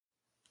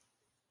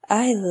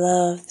I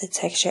love the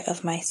texture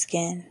of my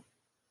skin,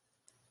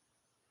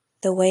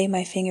 the way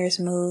my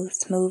fingers move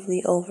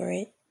smoothly over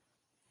it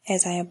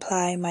as I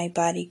apply my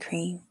body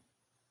cream.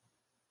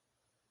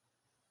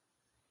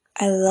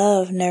 I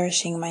love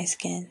nourishing my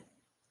skin.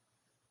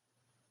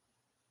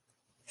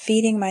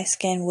 Feeding my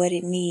skin what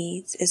it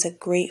needs is a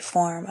great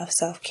form of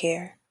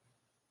self-care.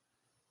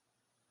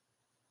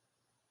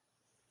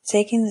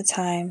 Taking the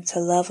time to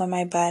love on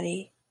my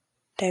body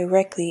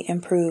directly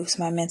improves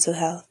my mental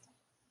health.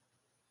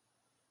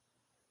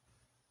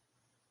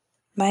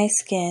 My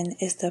skin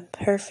is the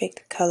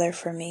perfect color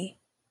for me.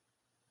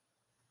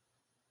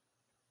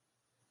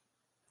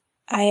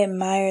 I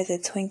admire the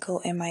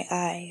twinkle in my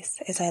eyes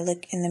as I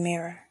look in the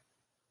mirror.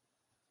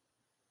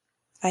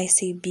 I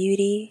see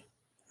beauty,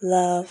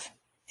 love,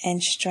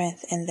 and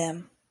strength in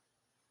them.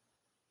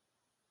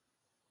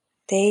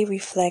 They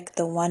reflect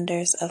the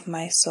wonders of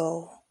my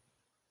soul.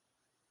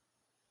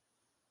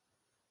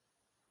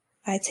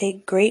 I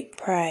take great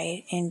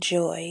pride and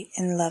joy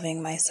in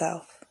loving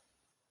myself.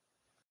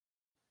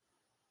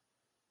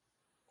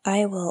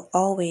 I will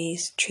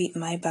always treat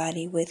my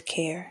body with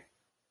care.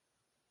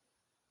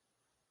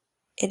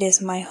 It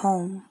is my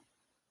home,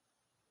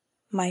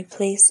 my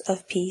place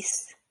of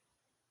peace,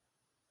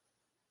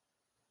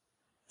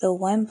 the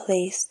one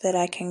place that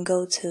I can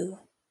go to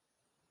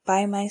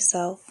by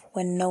myself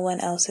when no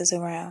one else is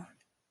around,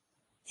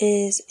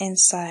 is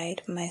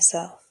inside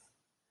myself.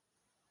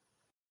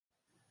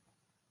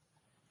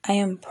 I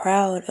am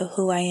proud of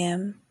who I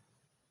am,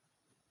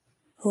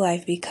 who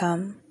I've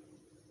become.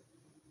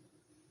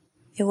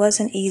 It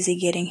wasn't easy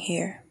getting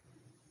here,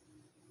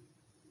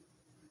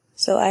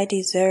 so I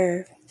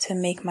deserve to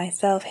make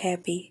myself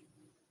happy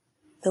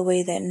the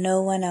way that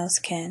no one else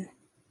can.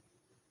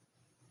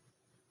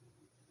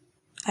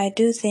 I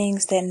do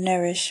things that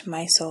nourish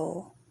my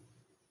soul.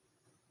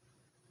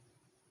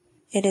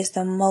 It is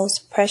the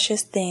most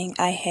precious thing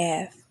I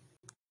have,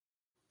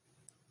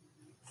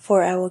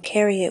 for I will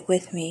carry it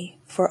with me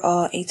for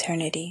all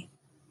eternity.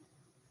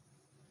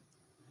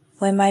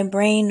 When my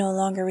brain no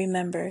longer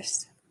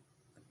remembers,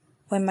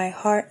 when my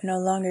heart no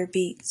longer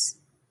beats,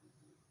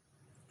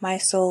 my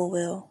soul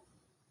will.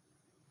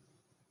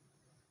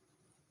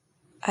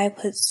 I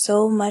put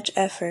so much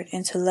effort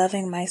into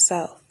loving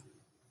myself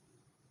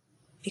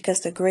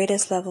because the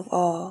greatest love of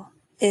all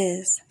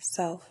is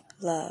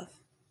self-love.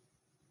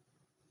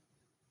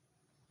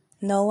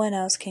 No one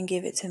else can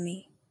give it to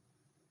me.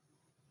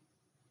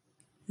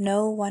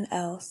 No one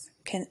else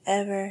can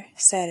ever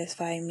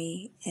satisfy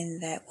me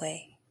in that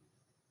way.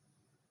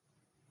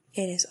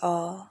 It is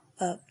all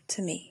up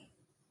to me.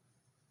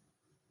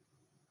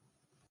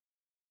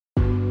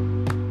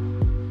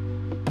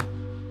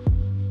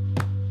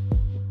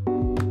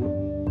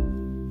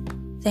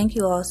 Thank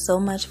you all so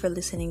much for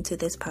listening to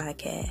this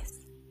podcast.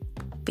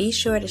 Be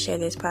sure to share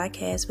this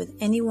podcast with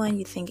anyone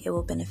you think it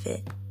will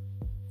benefit.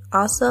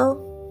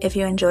 Also, if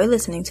you enjoy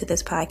listening to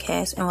this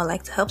podcast and would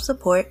like to help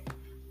support,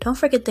 don't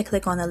forget to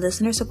click on the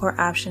listener support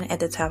option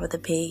at the top of the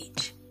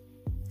page.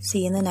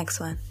 See you in the next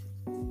one.